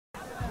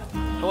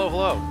Hello,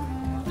 hello.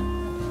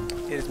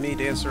 It is me,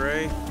 Dancer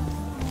A,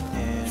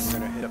 and we're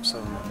gonna hit up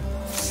some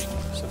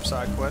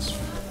side quests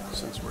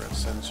since we're at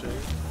Sensei. And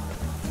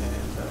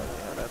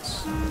yeah,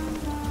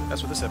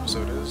 that's what this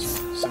episode is.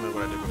 Similar to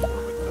what I did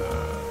before with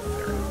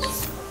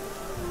variants.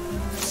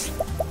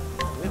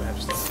 I believe I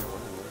have stuff here.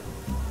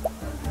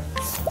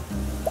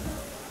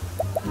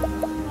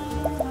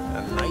 A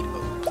night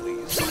oak,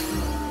 please.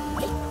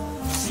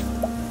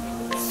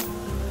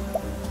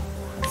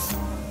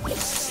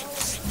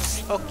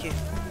 Okay.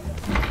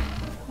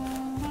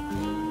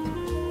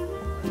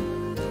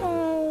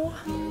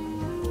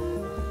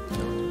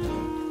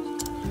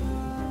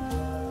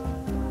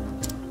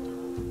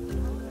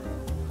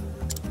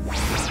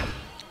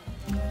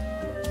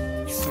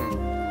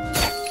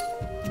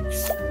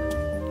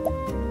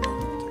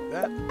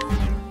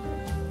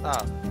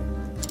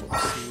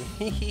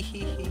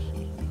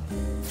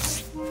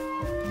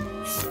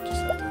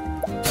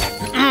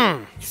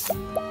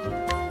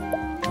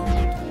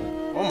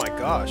 Oh my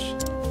gosh.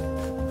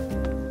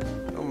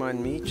 Don't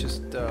mind me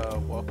just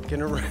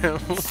walking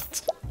around.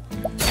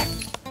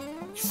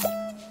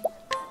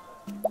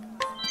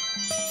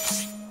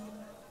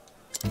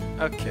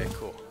 Okay,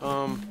 cool.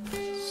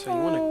 So you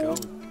wanna go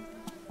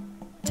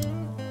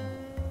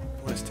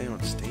stay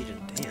on stage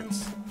and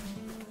dance?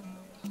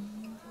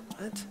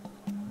 What?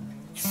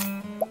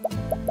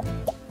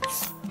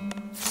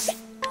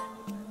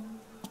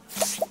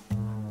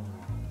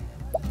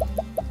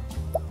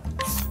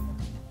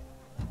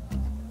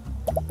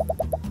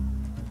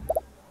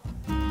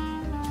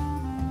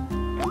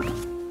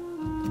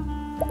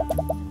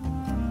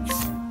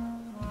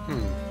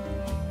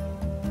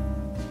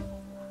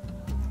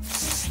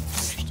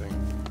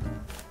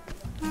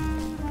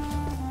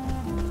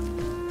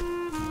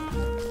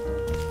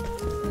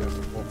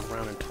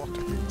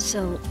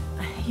 So,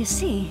 you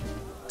see...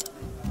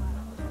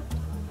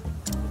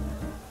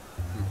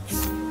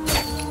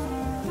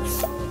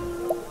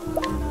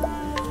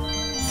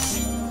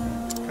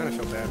 Kind of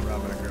feel bad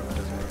robbing a girl that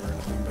doesn't remember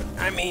anything, but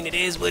I mean, it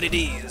is what it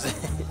is.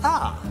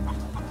 Ah!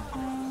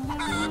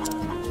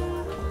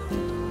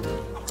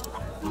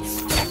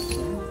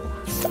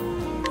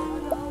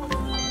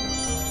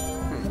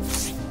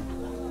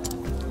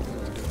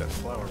 To do that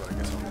flower, but I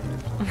guess I'll need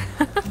it.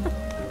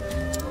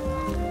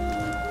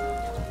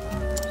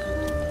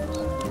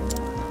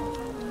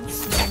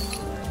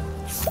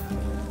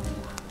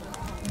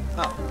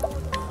 Oh.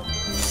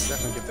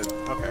 Definitely get that.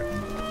 Okay.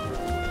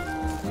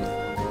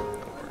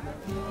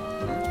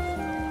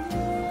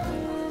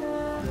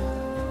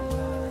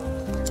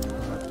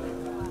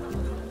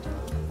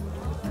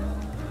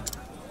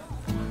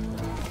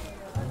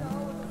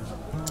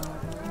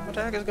 What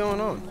the heck is going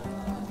on?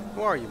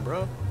 Who are you,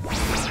 bro?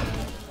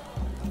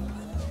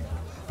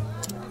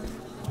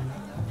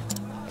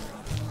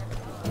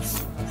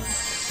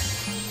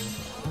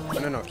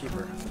 No, keep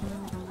her.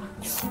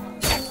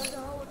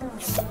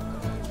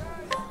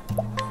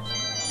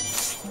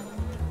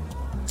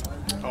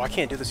 Oh, I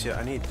can't do this yet.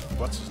 I need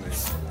what's his name?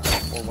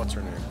 Or what's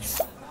her name?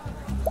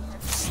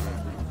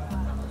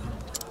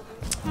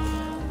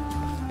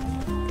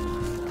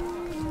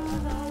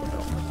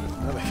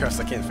 Oh my gosh,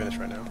 I can't finish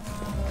right now.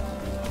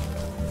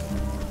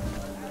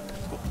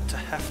 To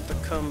have to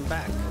come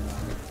back.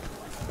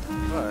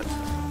 But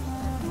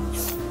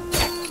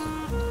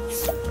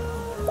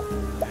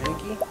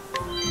Hanky?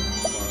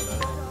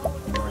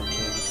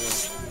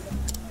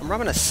 I'm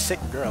robbing a sick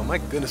girl. My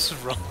goodness,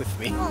 what's wrong with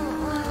me?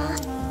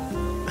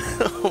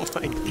 Oh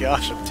my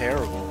gosh, I'm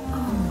terrible.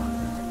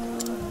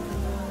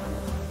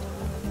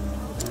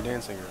 You're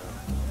dancing around.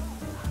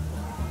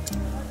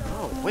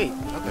 Oh, wait,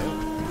 okay.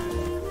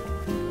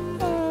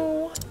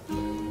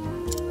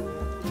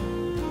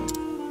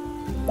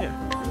 Yeah,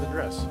 here's the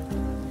dress.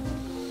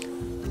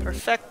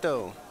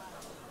 Perfecto.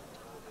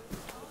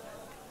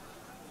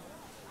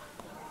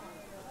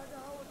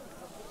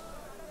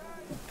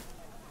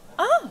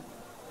 Oh!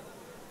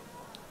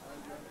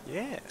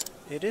 Yeah,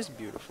 it is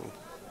beautiful.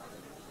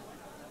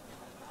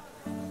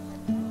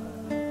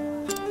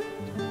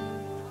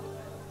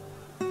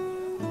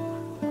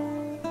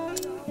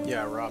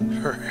 Yeah, I robbed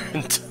her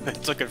and I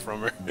took it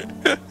from her.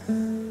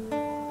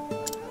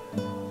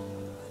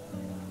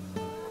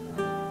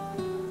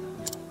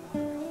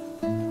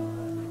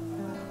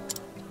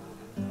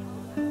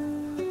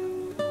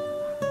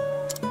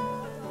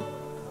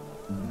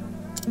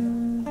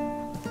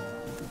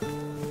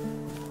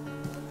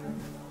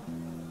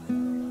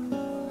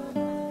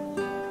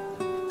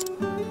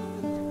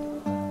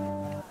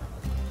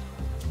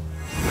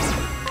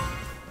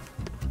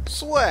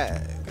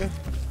 Swag!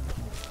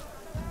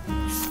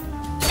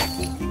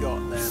 You got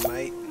there,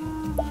 mate.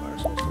 Fire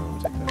source, I'm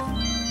gonna take that.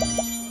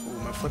 Ooh,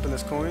 am I flipping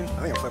this coin? I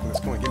think I'm flipping this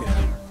coin. Give me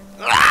that.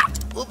 Ah!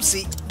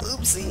 Oopsie!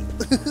 Oopsie!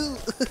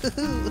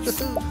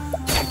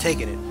 I'm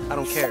taking it. I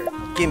don't care.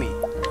 Gimme.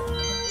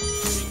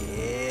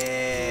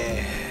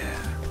 Yeah.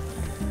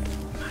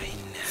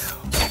 Mine now.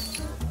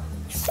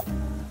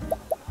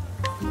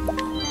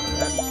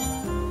 That.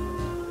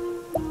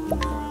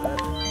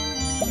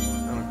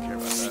 I don't care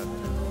about that.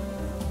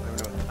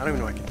 I don't even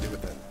know what I can do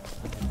with that.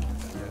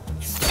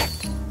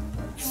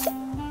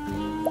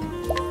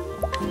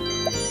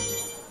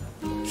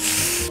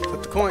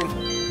 coin.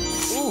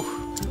 Ooh.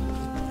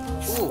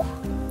 Ooh.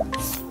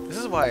 This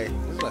is why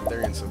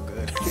Therion's so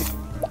good.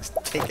 Just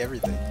take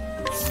everything.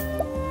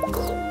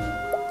 Oh,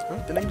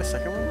 didn't I get a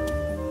second one?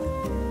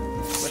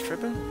 Am I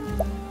tripping?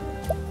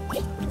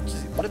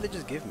 What did they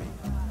just give me?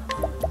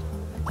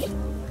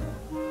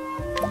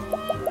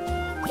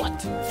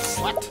 What?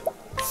 What?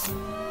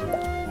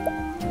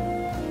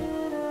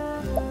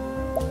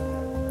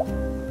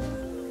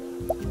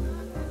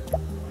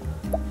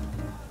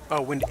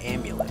 Oh, wind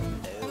amulet. No,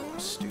 I'm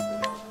stupid.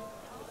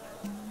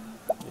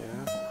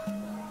 Yeah.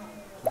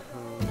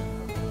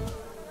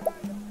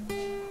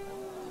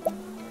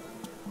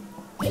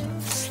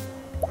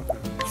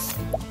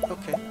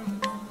 Okay.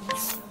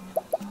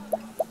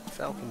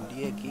 Falcon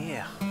Dieg,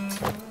 yeah.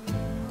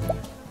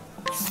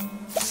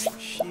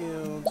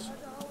 Shields.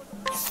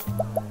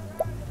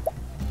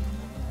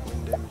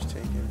 Wind damage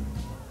taken.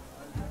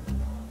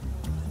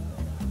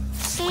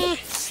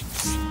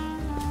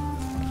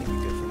 Can't be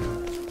good for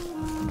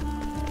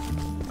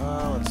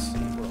now. Let's see,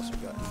 what else we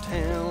got in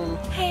town?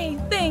 Hey,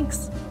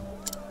 thanks.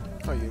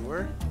 Oh, you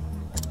were?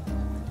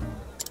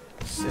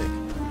 Sick.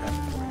 I'm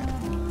happy for you.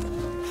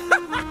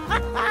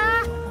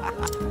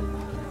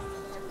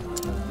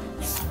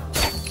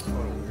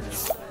 What a weirdo.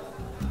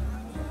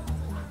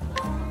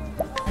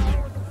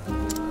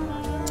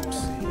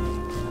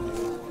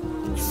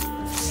 Let's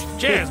see.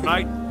 Cheers,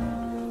 mate.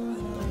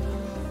 I'm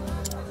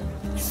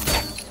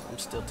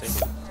still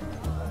taking.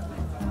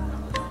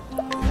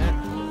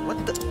 Yeah.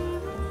 What the?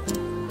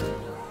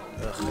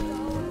 Ugh.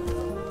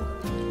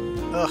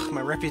 Ugh,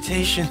 my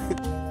reputation.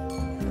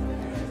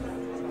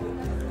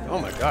 Oh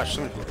my gosh,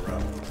 so many people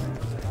around.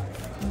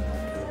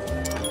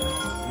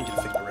 I need you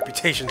to fix my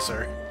reputation,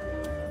 sir.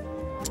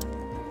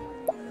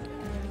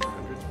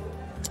 100.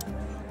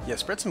 Yeah,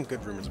 spread some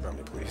good rumors about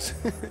me, please.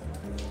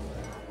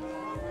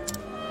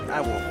 I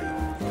won't be.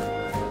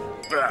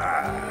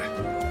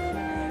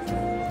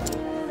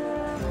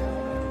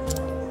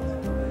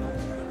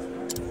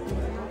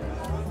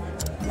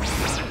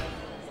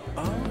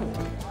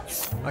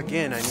 Oh.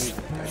 Again, I need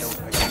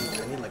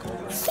like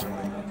over or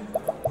something.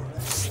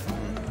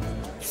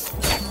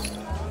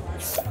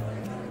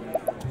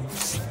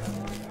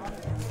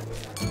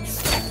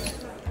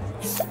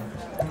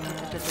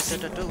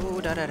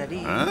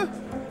 Huh?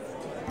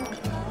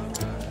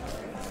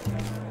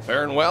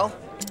 Faring well?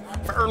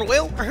 Faring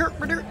well?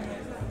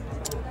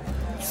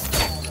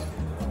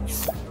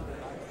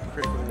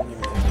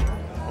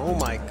 Oh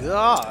my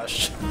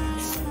gosh!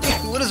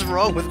 What is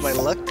wrong with my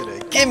luck today?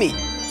 Gimme!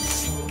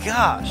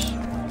 Gosh!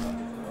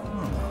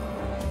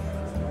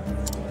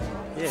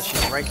 Yeah,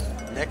 she's right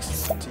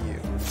next to you,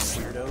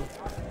 weirdo.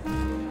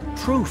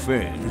 Truth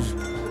is...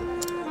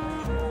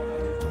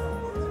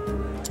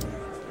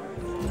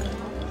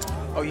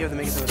 Oh, you have to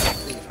make it to the top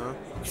thief, huh?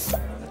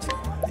 That's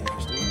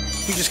interesting.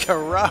 You just got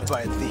robbed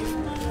by a thief.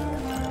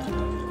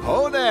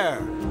 Oh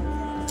there!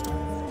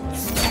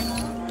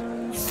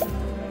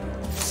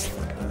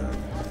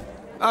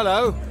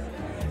 Hello.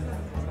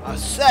 A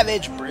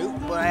savage brute,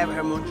 but I haven't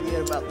heard much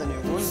yet about the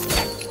new one.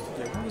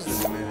 Yeah, who's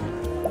this man?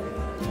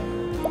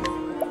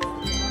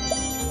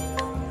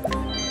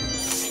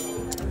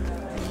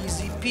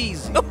 Easy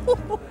peasy.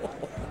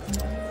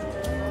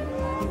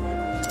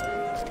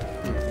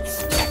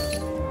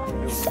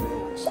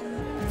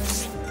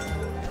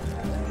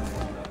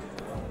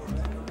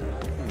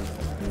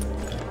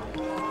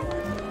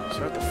 So I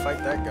have to fight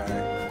that guy.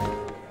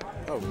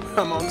 Oh,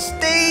 I'm on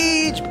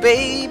stage,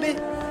 baby.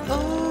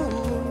 Oh.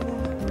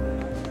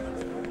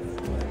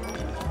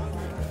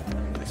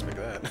 Didn't expect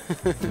that.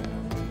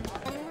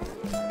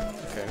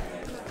 Okay. I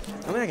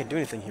don't think I can do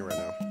anything here right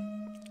now.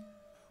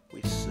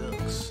 Which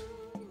sucks.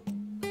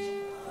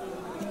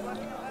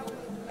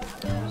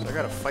 So I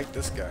gotta fight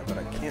this guy, but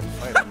I can't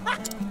fight him.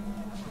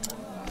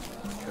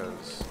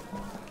 Because...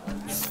 I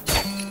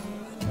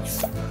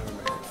don't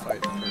have a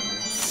fight currently.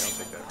 Yeah, I'll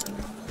take that for me.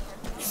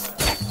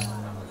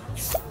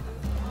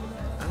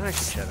 I'm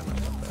actually chatting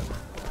about that.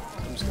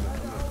 I'm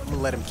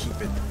gonna let him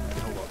keep it.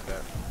 He'll love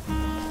that.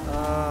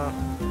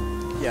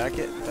 Yeah,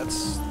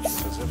 that's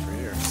it for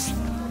here.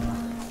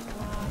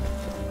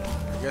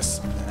 I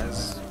guess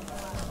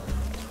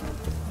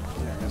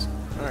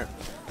alright.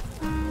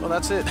 Well,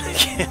 that's it, I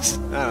guess. I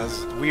don't know,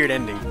 it's a weird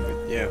ending,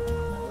 but yeah.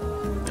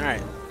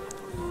 Alright.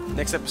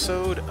 Next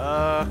episode,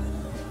 I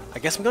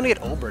guess I'm gonna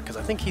get Olbert, because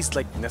I think he's,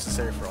 like,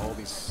 necessary for all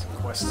these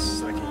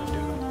quests that I can do.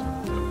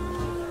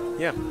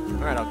 Yeah.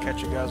 Alright, I'll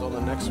catch you guys on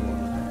the next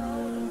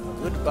one.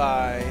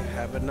 Goodbye.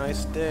 Have a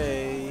nice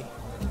day.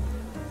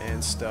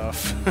 And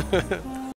stuff.